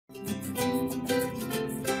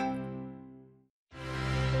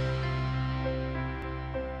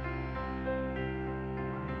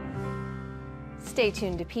Stay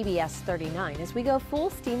tuned to PBS39 as we go full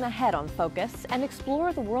steam ahead on Focus and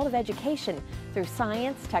explore the world of education through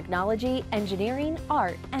science, technology, engineering,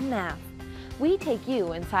 art, and math. We take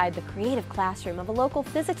you inside the creative classroom of a local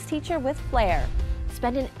physics teacher with flair,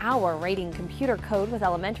 spend an hour writing computer code with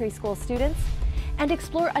elementary school students, and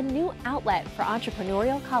explore a new outlet for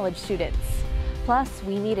entrepreneurial college students. Plus,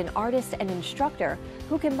 we meet an artist and instructor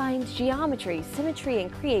who combines geometry, symmetry,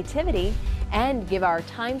 and creativity, and give our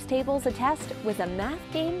times tables a test with a math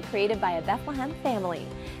game created by a Bethlehem family.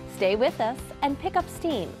 Stay with us and pick up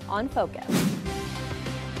steam on Focus.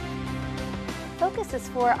 Focus is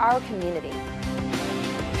for our community.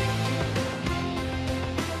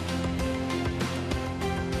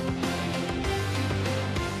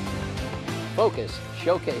 Focus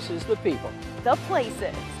showcases the people, the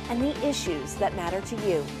places, and the issues that matter to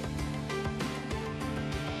you.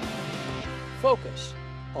 Focus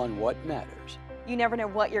on what matters. You never know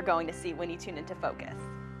what you're going to see when you tune into Focus.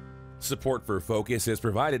 Support for Focus is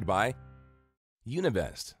provided by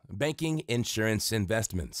Univest, Banking, Insurance,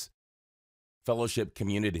 Investments, Fellowship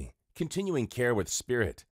Community, Continuing Care with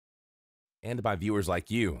Spirit, and by viewers like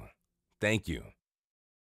you. Thank you.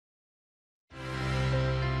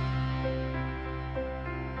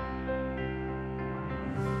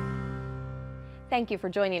 Thank you for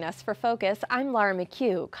joining us for Focus. I'm Laura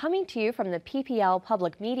McHugh, coming to you from the PPL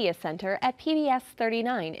Public Media Center at PBS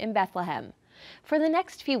 39 in Bethlehem. For the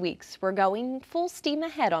next few weeks, we're going full steam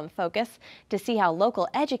ahead on Focus to see how local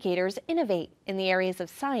educators innovate in the areas of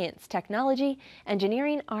science, technology,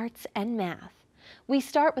 engineering, arts, and math. We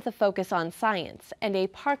start with a focus on science and a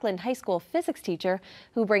Parkland High School physics teacher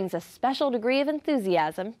who brings a special degree of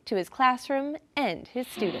enthusiasm to his classroom and his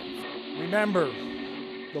students. Remember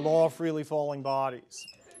the law of freely falling bodies.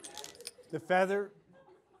 The feather.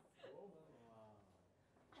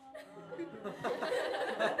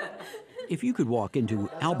 If you could walk into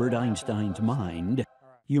Albert Einstein's mind,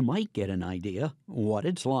 you might get an idea what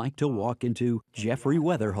it's like to walk into Jeffrey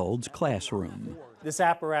Weatherhold's classroom. This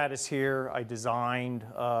apparatus here I designed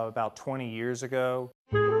about 20 years ago.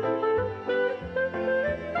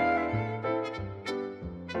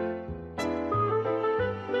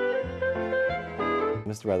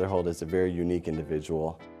 Mr. Weatherhold is a very unique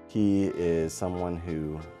individual. He is someone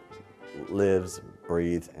who lives,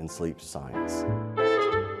 breathes, and sleeps science.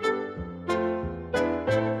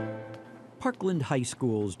 Parkland High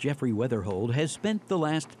School's Jeffrey Weatherhold has spent the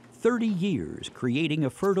last 30 years creating a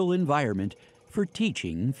fertile environment for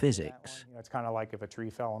teaching physics. It's kind of like if a tree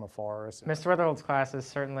fell in a forest. Mr. Weatherhold's class is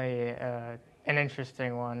certainly an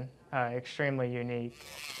interesting one, extremely unique.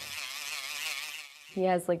 He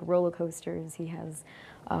has like roller coasters, he has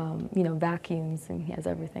vacuums, and he has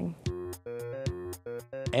everything.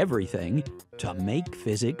 Everything to make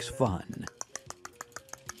physics fun.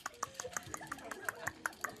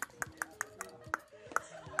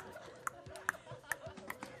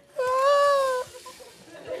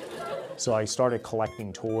 So I started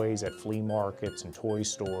collecting toys at flea markets and toy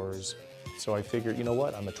stores. So I figured, you know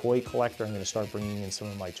what, I'm a toy collector, I'm going to start bringing in some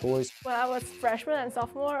of my toys. When I was freshman and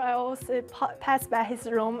sophomore, I also passed by his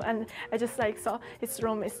room, and I just saw his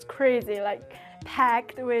room is crazy,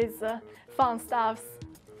 packed with fun stuffs.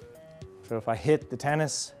 So if I hit the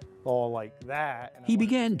tennis ball like that... He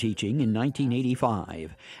began teaching in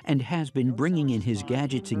 1985 and has been bringing in his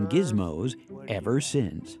gadgets and gizmos ever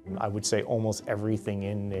since. I would say almost everything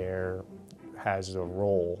in there has a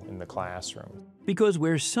role in the classroom. Because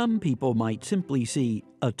where some people might simply see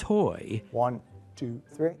a toy... 1, 2,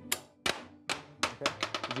 3. Okay.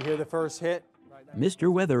 Did you hear the first hit?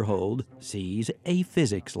 Mr. Weatherhold sees a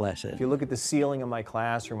physics lesson. If you look at the ceiling of my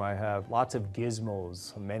classroom, I have lots of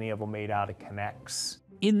gizmos, many of them made out of Connects.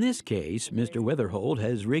 In this case, Mr. Weatherhold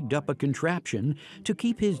has rigged up a contraption to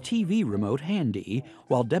keep his TV remote handy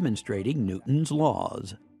while demonstrating Newton's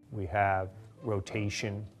laws. We have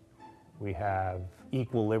rotation, we have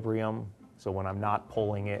equilibrium, so when I'm not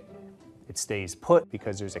pulling it, it stays put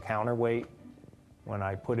because there's a counterweight. When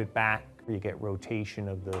I put it back, you get rotation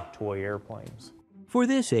of the toy airplanes. For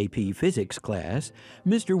this AP Physics class,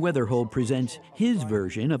 Mr. Weatherhold presents his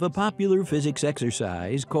version of a popular physics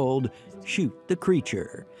exercise called Shoot the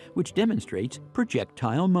Creature, which demonstrates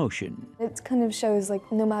projectile motion. It kind of shows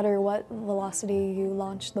no matter what velocity you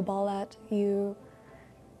launch the ball at, you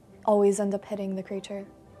always end up hitting the creature.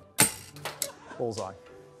 Bullseye.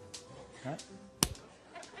 Right.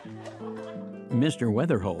 Mr.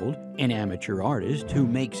 Weatherhold, an amateur artist who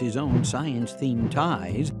makes his own science-themed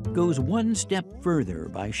ties, goes one step further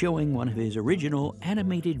by showing one of his original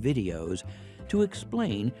animated videos to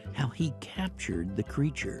explain how he captured the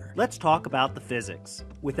creature. Let's talk about the physics.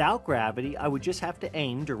 Without gravity, I would just have to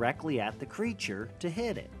aim directly at the creature to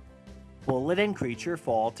hit it. Bullet and creature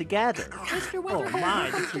fall together. Mr. Oh my,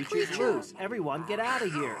 the creature's loose. Everyone get out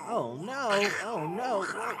of here. Oh no, oh no.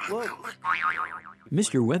 Whoa, whoa.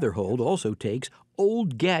 Mr. Weatherhold also takes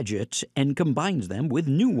old gadgets and combines them with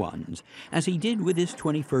new ones, as he did with his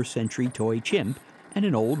 21st century toy chimp and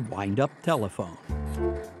an old wind-up telephone.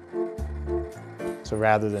 So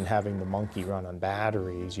rather than having the monkey run on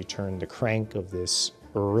batteries, you turn the crank of this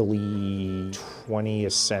early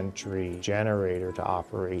 20th century generator to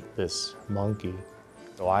operate this monkey.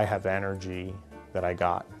 So I have energy that I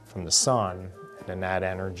got from the sun, and then that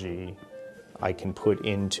energy I can put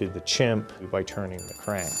into the chimp by turning the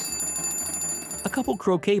crank. A couple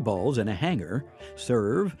croquet balls and a hanger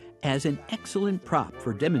serve as an excellent prop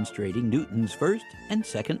for demonstrating Newton's first and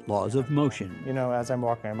second laws of motion. You know, as I'm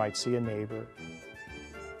walking, I might see a neighbor.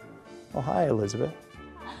 Oh, hi, Elizabeth.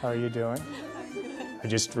 How are you doing? I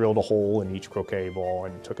just drilled a hole in each croquet ball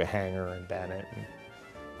and took a hanger and bent it.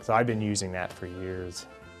 So I've been using that for years.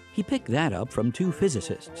 He picked that up from two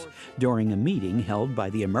physicists during a meeting held by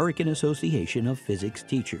the American Association of Physics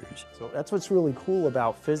Teachers. So that's what's really cool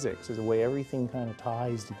about physics, is the way everything kind of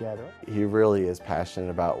ties together. He really is passionate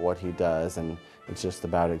about what he does, and it's just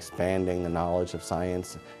about expanding the knowledge of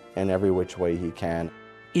science in every which way he can.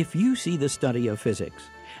 If you see the study of physics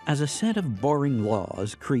as a set of boring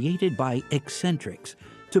laws created by eccentrics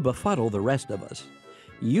to befuddle the rest of us,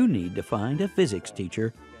 you need to find a physics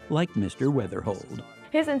teacher like Mr. Weatherhold.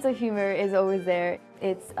 His sense of humor is always there.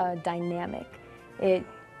 It's dynamic. It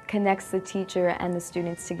connects the teacher and the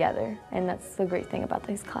students together, and that's the great thing about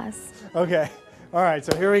this class. Okay, all right,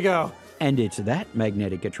 so here we go. And it's that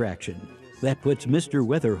magnetic attraction that puts Mr.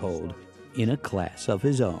 Weatherhold in a class of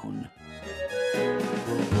his own.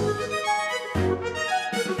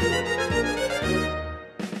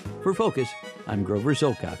 For Focus, I'm Grover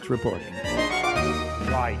Silcox reporting.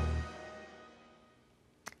 Right.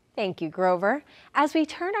 Thank you, Grover. As we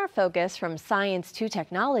turn our focus from science to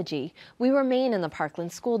technology, we remain in the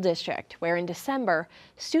Parkland School District, where in December,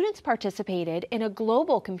 students participated in a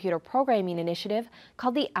global computer programming initiative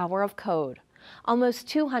called the Hour of Code. Almost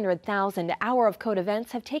 200,000 Hour of Code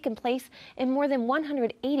events have taken place in more than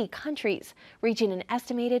 180 countries, reaching an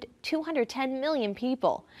estimated 210 million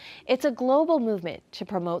people. It's a global movement to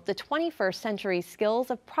promote the 21st century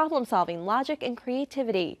skills of problem-solving, logic, and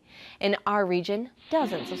creativity. In our region,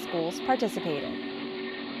 dozens of schools participated.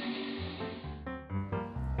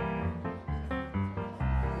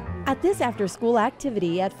 At this after-school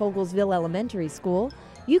activity at Fogelsville Elementary School,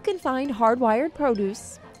 you can find hardwired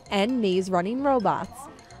produce and maze-running robots,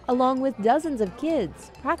 along with dozens of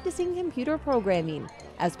kids practicing computer programming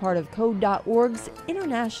as part of Code.org's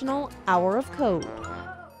International Hour of Code.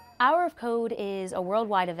 Hour of Code is a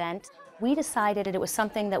worldwide event. We decided that it was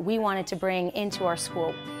something that we wanted to bring into our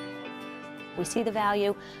school. We see the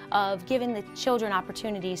value of giving the children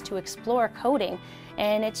opportunities to explore coding,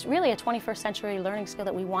 and it's really a 21st century learning skill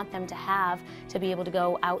that we want them to have to be able to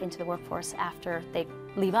go out into the workforce after they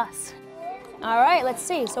leave us. All right, let's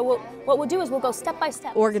see. So what we'll do is we'll go step by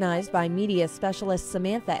step. Organized by media specialist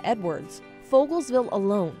Samantha Edwards, Fogelsville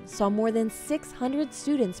alone saw more than 600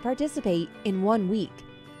 students participate in 1 week,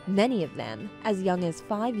 many of them as young as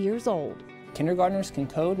 5 years old. Kindergartners can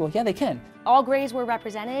code? Well, yeah, they can. All grades were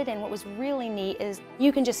represented, and what was really neat is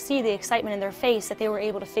you can just see the excitement in their face that they were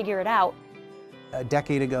able to figure it out. A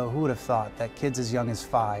decade ago, who would have thought that kids as young as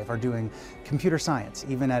 5 are doing computer science,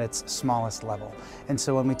 even at its smallest level? And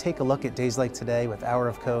so when we take a look at days like today with Hour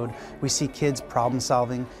of Code, we see kids problem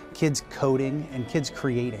solving, kids coding, and kids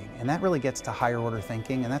creating. And that really gets to higher order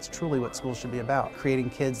thinking, and that's truly what schools should be about. Creating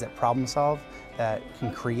kids that problem solve, that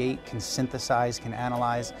can create, can synthesize, can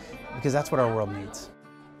analyze, because that's what our world needs.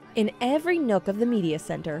 In every nook of the Media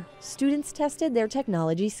Center, students tested their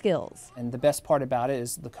technology skills. And the best part about it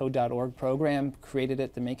is the Code.org program created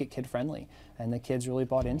it to make it kid-friendly, and the kids really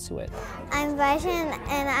bought into it. I'm Varshan,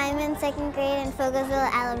 and I'm in 2nd grade in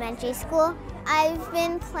Fogelsville Elementary School. I've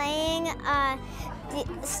been playing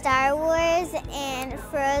Star Wars and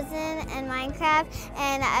Frozen and Minecraft,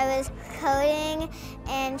 and I was coding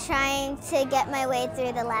and trying to get my way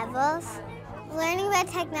through the levels. Learning about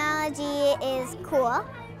technology is cool.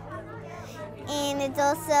 And it's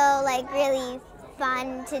also really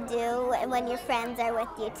fun to do when your friends are with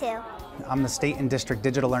you too. I'm the State and District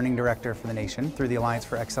Digital Learning Director for the nation through the Alliance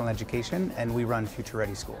for Excellent Education, and we run Future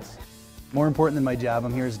Ready Schools. More important than my job,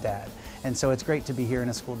 I'm here as dad. And so it's great to be here in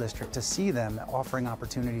a school district to see them offering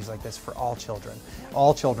opportunities like this for all children.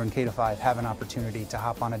 All children, K to 5, have an opportunity to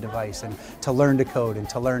hop on a device and to learn to code and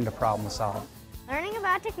to learn to problem solve.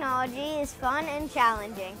 about technology is fun and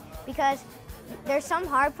challenging because there's some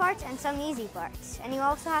hard parts and some easy parts, and you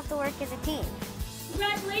also have to work as a team.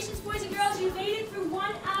 Congratulations, boys and girls, you made it through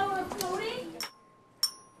 1 hour of coding.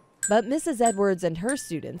 But Mrs. Edwards and her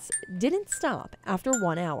students didn't stop after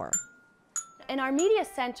 1 hour. In our media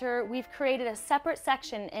center, we've created a separate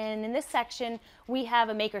section, and in this section, we have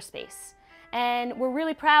a makerspace. And we're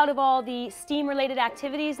really proud of all the STEAM-related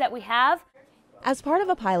activities that we have. As part of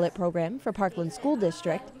a pilot program for Parkland School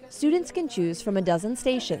District, students can choose from a dozen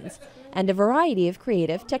stations and a variety of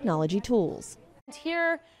creative technology tools.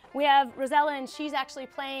 Here we have Rosella, and she's actually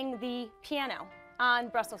playing the piano on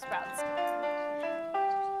Brussels sprouts.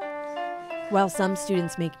 While some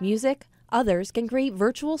students make music, others can create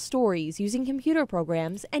virtual stories using computer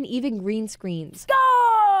programs and even green screens.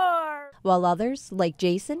 Score! While others, like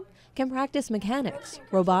Jason, can practice mechanics,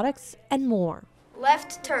 robotics, and more.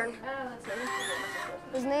 Left turn.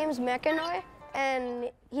 His name's Mechanoy, and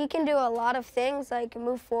he can do a lot of things like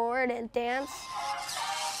move forward and dance.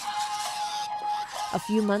 A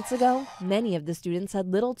few months ago, many of the students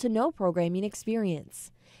had little to no programming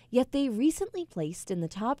experience. Yet they recently placed in the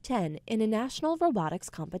top 10 in a national robotics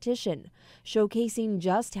competition, showcasing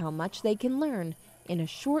just how much they can learn in a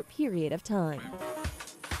short period of time.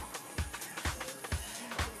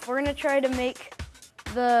 We're gonna try to make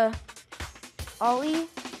the ollie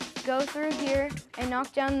go through here and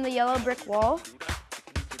knock down the yellow brick wall.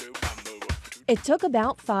 It took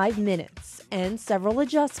about 5 minutes and several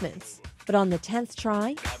adjustments, but on the 10th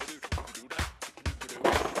try,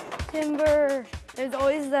 Timber. There's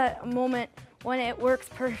always that moment when it works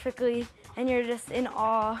perfectly and you're just in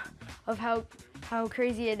awe of how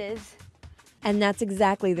crazy it is. And that's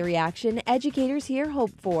exactly the reaction educators here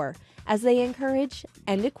hope for as they encourage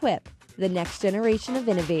and equip the next generation of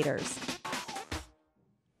innovators.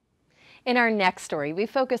 In our next story, we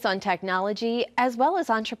focus on technology as well as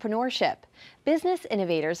entrepreneurship. Business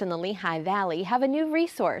innovators in the Lehigh Valley have a new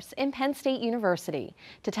resource in Penn State University.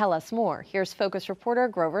 To tell us more, here's Focus reporter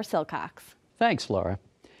Grover Silcox. Thanks, Laura.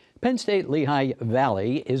 Penn State Lehigh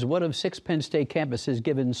Valley is one of 6 Penn State campuses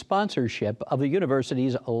given sponsorship of the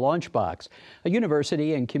university's Launch Box, a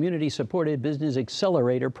university and community-supported business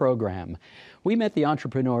accelerator program. We met the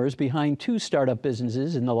entrepreneurs behind 2 startup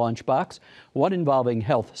businesses in the Launch Box, one involving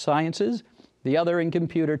health sciences, the other in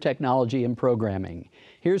computer technology and programming.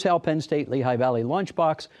 Here's how Penn State Lehigh Valley Launch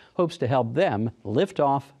Box hopes to help them lift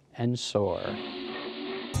off and soar.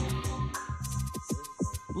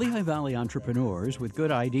 Lehigh Valley entrepreneurs with good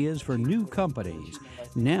ideas for new companies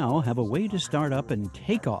now have a way to start up and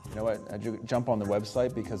take off. You know what, I jump on the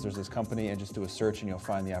website because there's this company and just do a search and you'll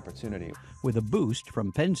find the opportunity. With a boost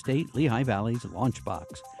from Penn State Lehigh Valley's Launch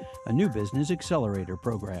Box, a new business accelerator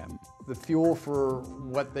program. The fuel for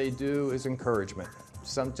what they do is encouragement.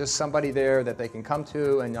 Just somebody there that they can come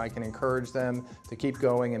to and I can encourage them to keep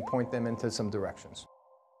going and point them into some directions.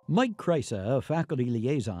 Mike Kreisa, a faculty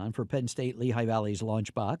liaison for Penn State Lehigh Valley's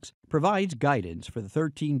Launch Box, provides guidance for the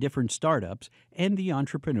 13 different startups and the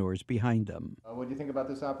entrepreneurs behind them. What do you think about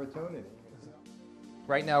this opportunity?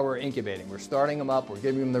 Right now we're incubating. We're starting them up. We're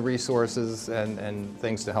giving them the resources and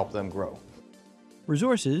things to help them grow.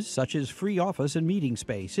 Resources such as free office and meeting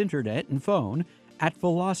space, internet, and phone at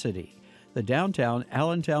Velocity, the downtown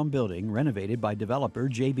Allentown building renovated by developer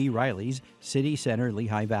J.B. Riley's City Center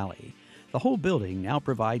Lehigh Valley. The whole building now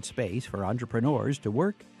provides space for entrepreneurs to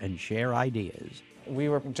work and share ideas. We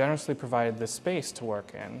were generously provided this space to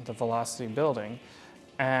work in, the Velocity building,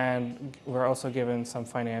 and we're also given some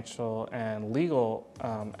financial and legal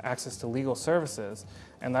access to legal services,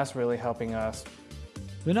 and that's really helping us.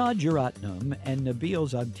 Vinod Jaratnam and Nabil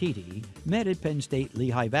Zagtiti met at Penn State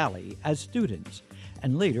Lehigh Valley as students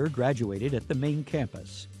and later graduated at the main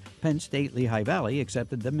campus. Penn State Lehigh Valley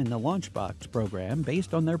accepted them in the Launch Box program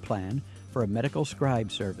based on their plan for a medical scribe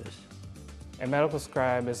service. A medical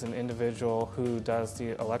scribe is an individual who does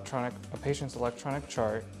a patient's electronic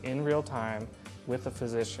chart in real time with a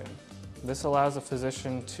physician. This allows a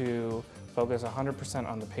physician to focus 100%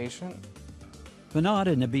 on the patient. Vinod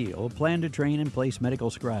and Nabil plan to train and place medical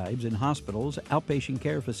scribes in hospitals, outpatient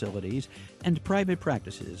care facilities, and private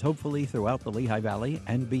practices, hopefully throughout the Lehigh Valley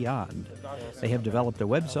and beyond. They have developed a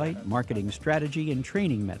website, marketing strategy, and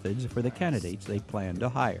training methods for the candidates they plan to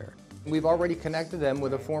hire. We've already connected them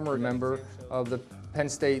with a former member of the Penn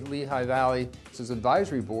State Lehigh Valley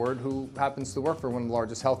Advisory Board who happens to work for one of the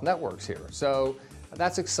largest health networks here. So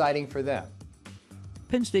that's exciting for them.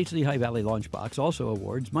 Penn State's Lehigh Valley Launch Box also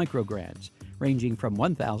awards microgrants, ranging from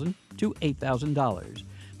 $1,000 to $8,000.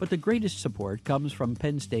 but the greatest support comes from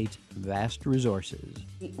Penn State's vast resources.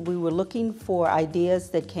 We were looking for ideas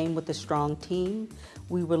that came with a strong team.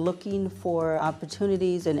 We were looking for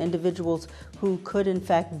opportunities and individuals who could in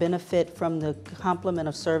fact benefit from the complement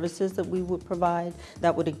of services that we would provide.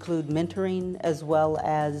 That would include mentoring as well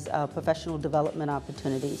as professional development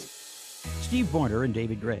opportunities. Steve Borner and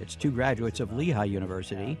David Gritz, two graduates of Lehigh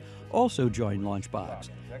University, also joined LaunchBox.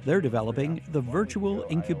 They're developing the Virtual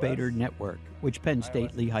Incubator Network, which Penn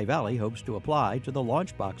State Lehigh Valley hopes to apply to the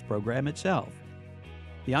LaunchBox program itself.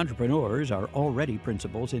 The entrepreneurs are already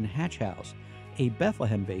principals in Hatch House, a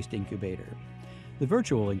Bethlehem-based incubator. The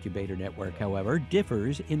Virtual Incubator Network, however,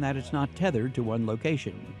 differs in that it's not tethered to one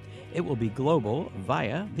location. It will be global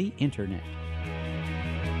via the internet.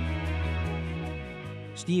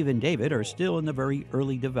 Steve and David are still in the very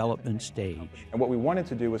early development stage. And what we wanted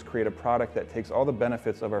to do was create a product that takes all the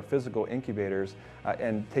benefits of our physical incubators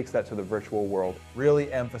and takes that to the virtual world.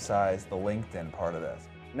 Really emphasize the LinkedIn part of this.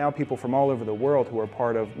 Now people from all over the world who are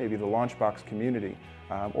part of maybe the LaunchBox community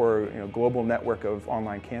or global network of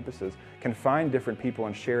online campuses can find different people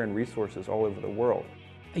and share in resources all over the world.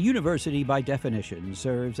 A university, by definition,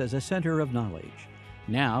 serves as a center of knowledge.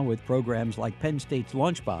 Now, with programs like Penn State's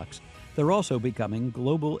LaunchBox, they're also becoming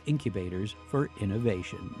global incubators for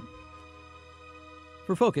innovation.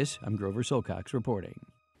 For Focus, I'm Grover Silcox reporting.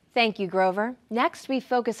 Thank you, Grover. Next, we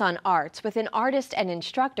focus on arts with an artist and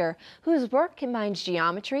instructor whose work combines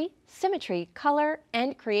geometry, symmetry, color,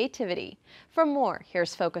 and creativity. For more,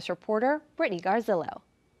 here's Focus reporter Brittany Garzillo.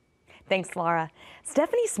 Thanks, Laura.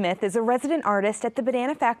 Stephanie Smith is a resident artist at the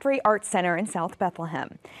Banana Factory Art Center in South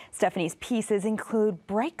Bethlehem. Stephanie's pieces include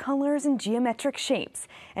bright colors and geometric shapes,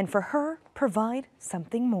 and for her, provide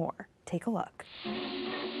something more. Take a look.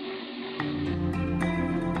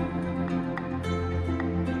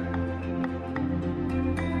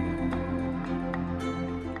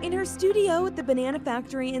 In her studio at the Banana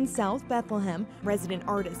Factory in South Bethlehem, resident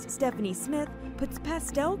artist Stephanie Smith puts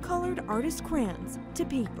pastel-colored artist crayons to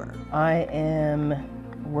paper. I am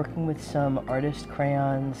working with some artist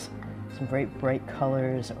crayons, some bright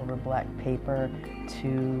colors over black paper to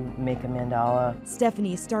make a mandala.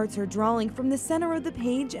 Stephanie starts her drawing from the center of the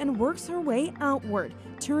page and works her way outward,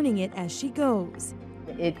 turning it as she goes.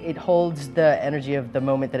 It holds the energy of the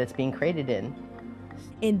moment that it's being created in.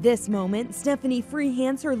 In this moment, Stephanie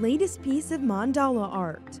freehands her latest piece of mandala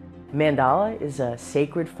art. Mandala is a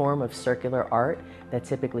sacred form of circular art that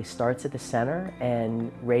typically starts at the center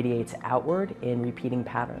and radiates outward in repeating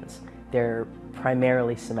patterns. They're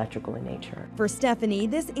primarily symmetrical in nature. For Stephanie,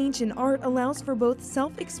 this ancient art allows for both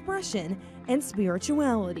self-expression and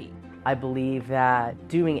spirituality. I believe that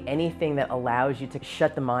doing anything that allows you to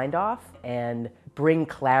shut the mind off and bring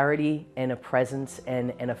clarity and a presence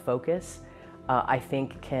and a focus I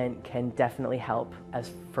think can definitely help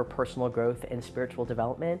as for personal growth and spiritual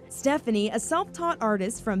development. Stephanie, a self-taught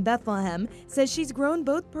artist from Bethlehem, says she's grown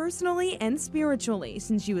both personally and spiritually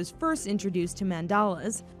since she was first introduced to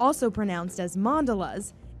mandalas, also pronounced as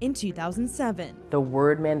mandalas, in 2007. The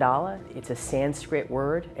word mandala, it's a Sanskrit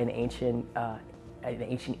word, an ancient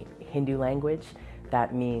Hindu language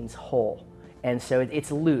that means whole. And so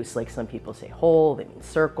it's loose, like some people say whole, they mean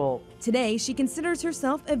circle. Today, she considers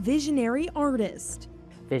herself a visionary artist.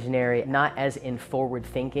 Visionary, not as in forward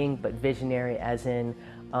thinking, but visionary as in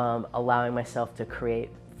allowing myself to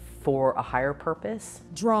create for a higher purpose.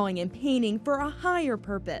 Drawing and painting for a higher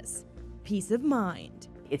purpose, peace of mind.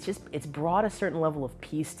 It's brought a certain level of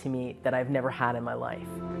peace to me that I've never had in my life.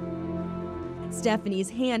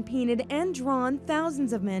 Stephanie's hand-painted and drawn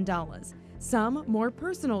thousands of mandalas, some more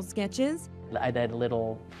personal sketches, I did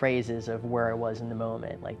little phrases of where I was in the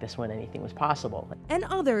moment, like this when anything was possible. And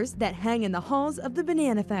others that hang in the halls of the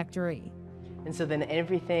Banana Factory. And so then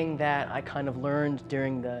everything that I kind of learned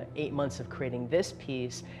during the 8 months of creating this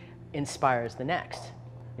piece inspires the next.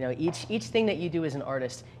 You know, each thing that you do as an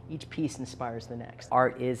artist, each piece inspires the next.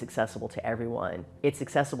 Art is accessible to everyone. It's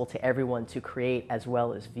accessible to everyone to create as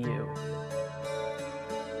well as view.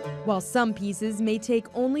 While some pieces may take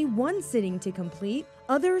only one sitting to complete,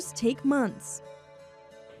 others take months.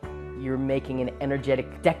 You're making an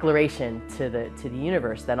energetic declaration to the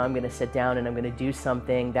universe that I'm going to sit down and I'm going to do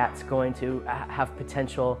something that's going to have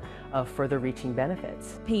potential of further reaching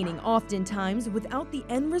benefits. Painting oftentimes without the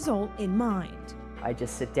end result in mind. I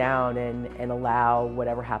just sit down and allow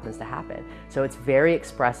whatever happens to happen. So it's very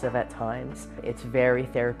expressive at times. It's very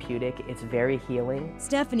therapeutic. It's very healing.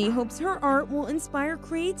 Stephanie hopes her art will inspire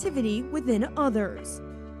creativity within others.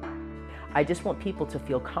 I just want people to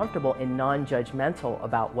feel comfortable and non-judgmental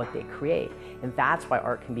about what they create. And that's why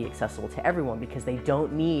art can be accessible to everyone, because they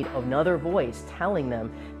don't need another voice telling them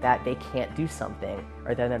that they can't do something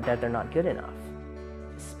or that they're not good enough.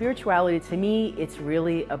 Spirituality, to me, it's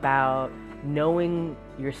really about knowing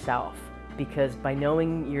yourself, because by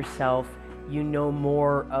knowing yourself, you know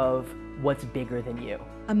more of what's bigger than you.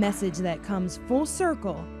 A message that comes full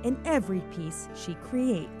circle in every piece she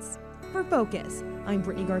creates. For Focus, I'm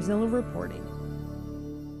Brittany Garzilla reporting.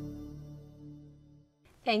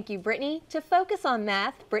 Thank you, Brittany. To focus on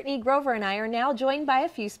math, Brittany Grover and I are now joined by a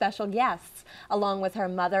few special guests. Along with her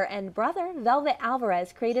mother and brother, Velvet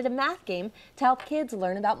Alvarez created a math game to help kids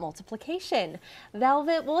learn about multiplication.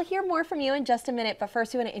 Velvet, we'll hear more from you in just a minute, but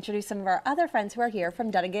first we want to introduce some of our other friends who are here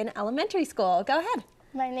from Dunnigan Elementary School. Go ahead.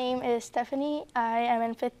 My name is Stephanie. I am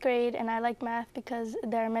in 5th grade and I like math because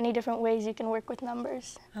there are many different ways you can work with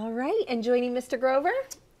numbers. All right, and joining Mr. Grover?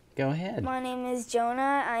 Go ahead. My name is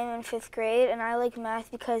Jonah. I'm in 5th grade and I like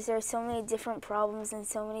math because there are so many different problems and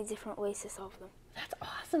so many different ways to solve them. That's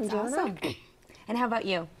awesome, Jonah. Awesome. And how about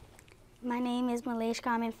you? My name is Maleshka.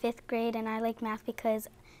 I'm in 5th grade and I like math because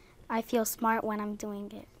I feel smart when I'm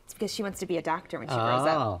doing it. It's because she wants to be a doctor when she grows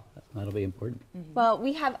up. Oh, that'll be important. Well,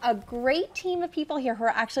 we have a great team of people here who are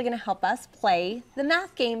actually going to help us play the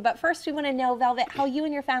math game. But first, we want to know, Velvet, how you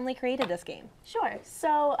and your family created this game. Sure.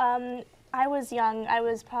 So I was young. I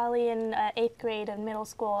was probably in 8th grade of middle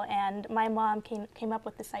school, and my mom came up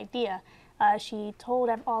with this idea. She told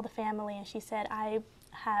all the family, and she said, I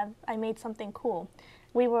made something cool.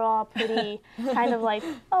 We were all pretty kind of like,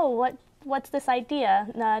 oh, what's this idea?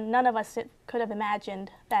 None of us could have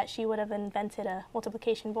imagined that she would have invented a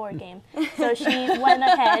multiplication board game. So she went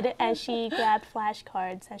ahead and she grabbed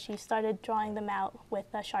flashcards and she started drawing them out with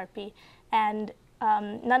a Sharpie. And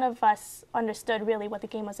none of us understood really what the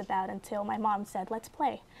game was about until my mom said, let's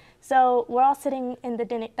play. So we're all sitting in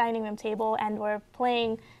the dining room table and we're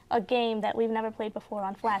playing a game that we've never played before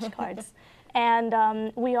on flashcards.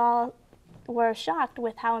 And we all were shocked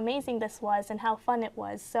with how amazing this was and how fun it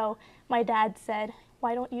was. So my dad said,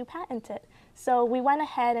 why don't you patent it? So we went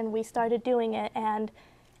ahead and we started doing it, and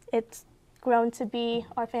it's grown to be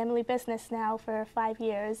our family business now for 5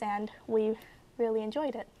 years, and we really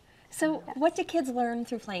enjoyed it. So what do kids learn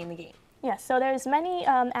through playing the game? Yes, so there's many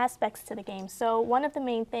aspects to the game. So one of the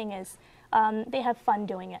main thing is they have fun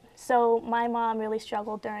doing it. So my mom really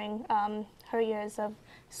struggled during her years of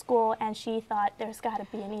school, and she thought there's got to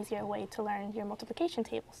be an easier way to learn your multiplication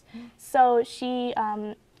tables. So she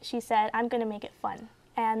said, I'm going to make it fun.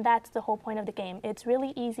 And that's the whole point of the game. It's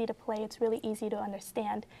really easy to play. It's really easy to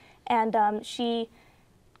understand. And she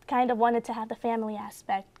kind of wanted to have the family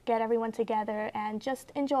aspect, get everyone together and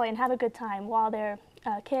just enjoy and have a good time while their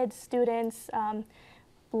kids, students,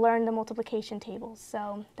 learn the multiplication tables.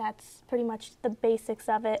 So that's pretty much the basics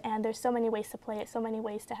of it, and there's so many ways to play it, so many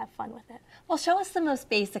ways to have fun with it. Well, show us the most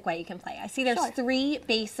basic way you can play. I see there's 3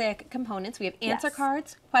 basic components. We have answer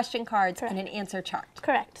cards, question cards, and an answer chart.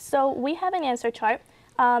 Correct. So we have an answer chart,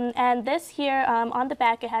 and this here on the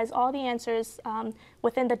back, it has all the answers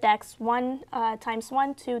within the decks, 1 times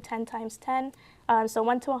 1 to 10 times 10, so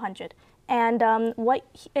 1 to 100. And what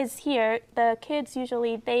is here, the kids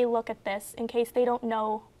usually, they look at this in case they don't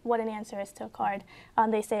know what an answer is to a card.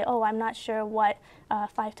 They say, oh, I'm not sure what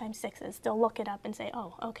 5 times 6 is. They'll look it up and say,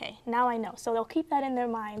 oh, okay, now I know. So they'll keep that in their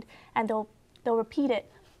mind, and they'll repeat it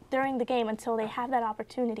during the game until they have that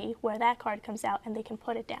opportunity where that card comes out and they can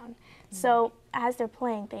put it down. So as they're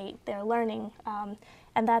playing, they're learning,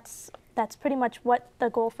 and that's pretty much what the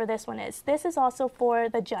goal for this one is. This is also for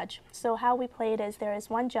the judge. So how we play it is there is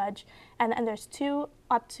 1 judge, and there's 2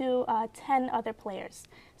 up to 10 other players.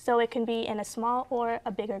 So it can be in a small or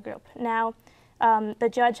a bigger group. Now, the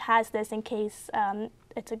judge has this in case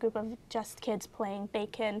it's a group of just kids playing. They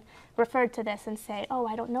can refer to this and say, oh,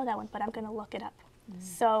 I don't know that one, but I'm going to look it up.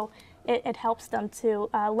 So it helps them to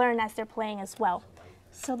learn as they're playing as well.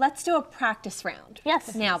 So let's do a practice round.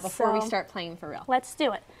 Yes. Now, before we start playing for real. Let's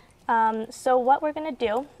do it. So what we're going to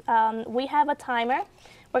do, we have a timer.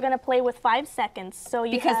 We're going to play with 5 seconds. So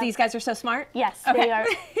because these guys are so smart? Yes, okay. They are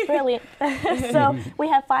brilliant. So we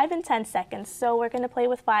have 5 and 10 seconds. So we're going to play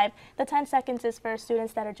with 5. The 10 seconds is for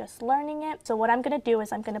students that are just learning it. So what I'm going to do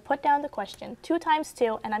is I'm going to put down the question, 2 times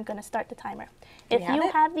 2, and I'm going to start the timer. If you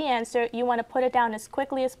have the answer, you want to put it down as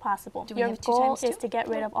quickly as possible. Your goal is to get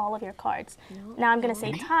rid of all of your cards. No, now I'm going to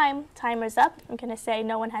say time. Timer's up. I'm going to say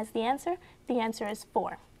no one has the answer. The answer is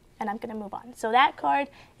 4. And I'm going to move on. So that card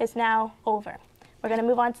is now over. We're going to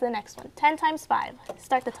move on to the next one. 10 times 5.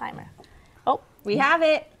 Start the timer. Oh, we have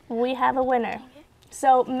it. We have a winner.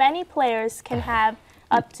 So many players can have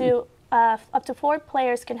up to up to 4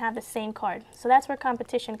 players can have the same card. So that's where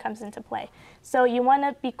competition comes into play. So you want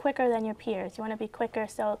to be quicker than your peers. You want to be quicker,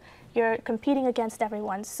 so you're competing against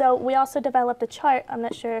everyone. So we also developed a chart. I'm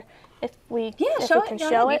not sure if we can show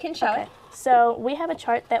it. You can show it. So we have a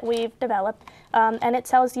chart that we've developed, and it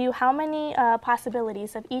tells you how many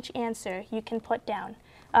possibilities of each answer you can put down.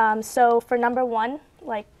 So for number one,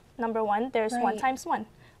 there's 1 times 1.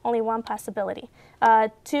 Only 1 possibility.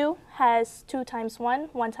 2 has 2 times 1,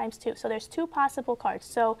 1 times 2. So there's 2 possible cards.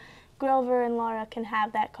 So Grover and Laura can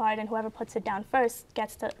have that card, and whoever puts it down first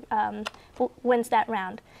gets to wins that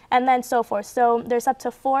round, and then so forth. So there's up to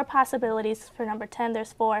 4 possibilities. For number 10,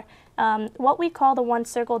 there's 4. What we call the ones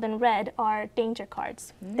circled in red are danger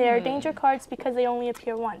cards. They're danger cards because they only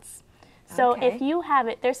appear once. So if you have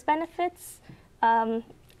it, there's benefits and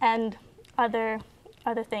other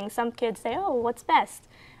things. Some kids say, "Oh, what's best?"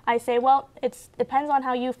 I say, well, it depends on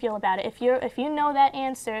how you feel about it. If you know that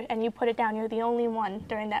answer and you put it down, you're the only one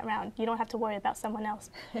during that round. You don't have to worry about someone else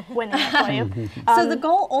winning it for you. So the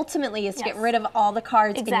goal ultimately is to get rid of all the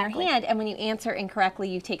cards in your Exactly. hand, and when you answer incorrectly,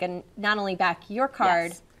 you take not only back your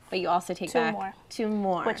card, but you also take back 2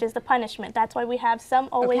 more. Which is the punishment. That's why we have some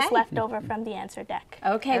always Okay. left over from the answer deck.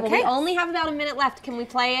 Okay, well, we only have about a minute left. Can we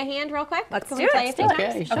play a hand real quick? Let's Can do we it. play Let's a few do it.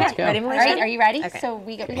 times? Okay, Okay, ready, All Melissa? right, are you ready? Okay. So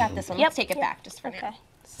we got this one. Let's take it back just for now.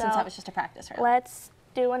 Since that was just a practice round. Let's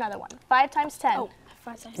do another one. 5 times 10. Oh,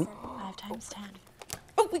 5 times 10. 5 times 10.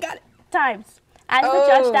 Oh, we got it. Times. As the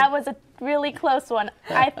judge, that was a really close one.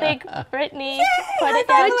 I think Brittany put it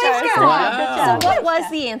down first. Wow. Good job. So what was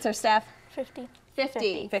the answer, Steph? 50.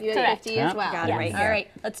 50. 50. You had Correct. 50 as well. Got it right All here.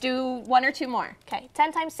 right, let's do 1 or 2 more. Okay,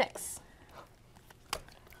 10 times 6.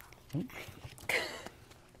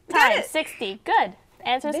 Times 60. Good.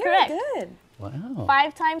 Answer's Very correct. good. Wow.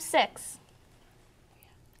 5 times 6.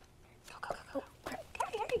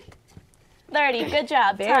 30. Good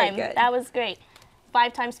job. Very Time. good. That was great.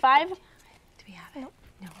 5 times 5. Do we have it?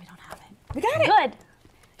 No, we don't have it. We got it.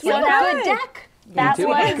 Good. You have a good deck. That do.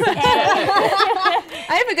 was I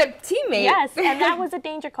have a good teammate. Yes, and that was a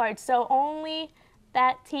danger card. So only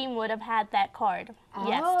that team would have had that card.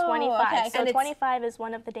 Yes, Oh, 25. okay. So And it's- 25 is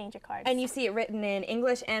one of the danger cards. And you see it written in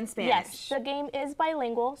English and Spanish. Yes, the game is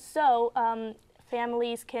bilingual, so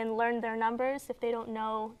families can learn their numbers. If they don't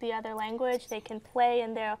know the other language, they can play,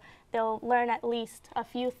 and they'll learn at least a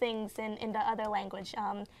few things in the other language.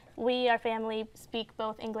 Our family, speak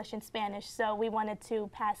both English and Spanish, so we wanted to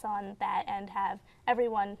pass on that and have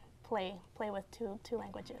everyone play with two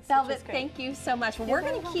languages. which Velvet, is great. thank you so much. You're We're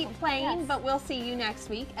very going to keep welcome. playing, Yes. but we'll see you next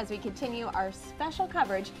week as we continue our special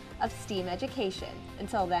coverage of STEAM education.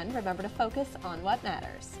 Until then, remember to focus on what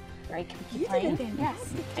matters. Right, can we keep playing?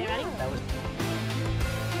 Yes. Are you ready?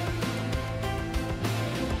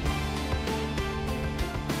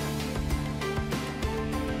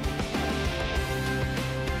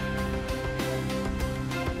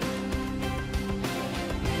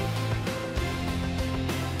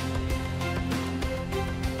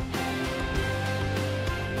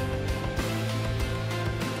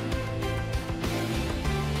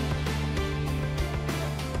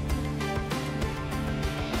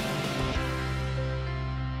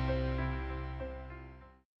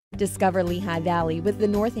 Discover Lehigh Valley with the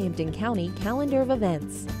Northampton County calendar of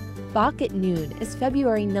events. Bach at Noon is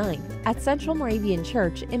February 9th at Central Moravian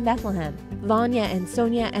Church in Bethlehem. Vanya and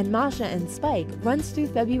Sonia and Masha and Spike runs through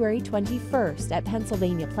February 21st at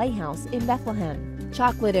Pennsylvania Playhouse in Bethlehem.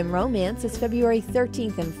 Chocolate and Romance is February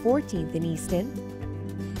 13th and 14th in Easton.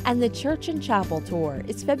 And the Church and Chapel Tour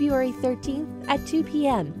is February 13th at 2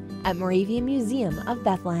 p.m. at Moravian Museum of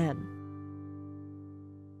Bethlehem.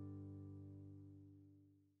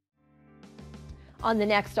 On the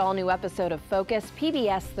next all-new episode of Focus,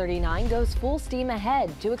 PBS39 goes full steam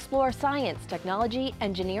ahead to explore science, technology,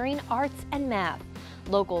 engineering, arts, and math.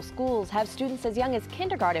 Local schools have students as young as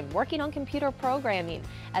kindergarten working on computer programming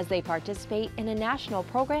as they participate in a national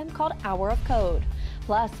program called Hour of Code.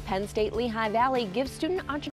 Plus, Penn State Lehigh Valley gives student entrepreneurs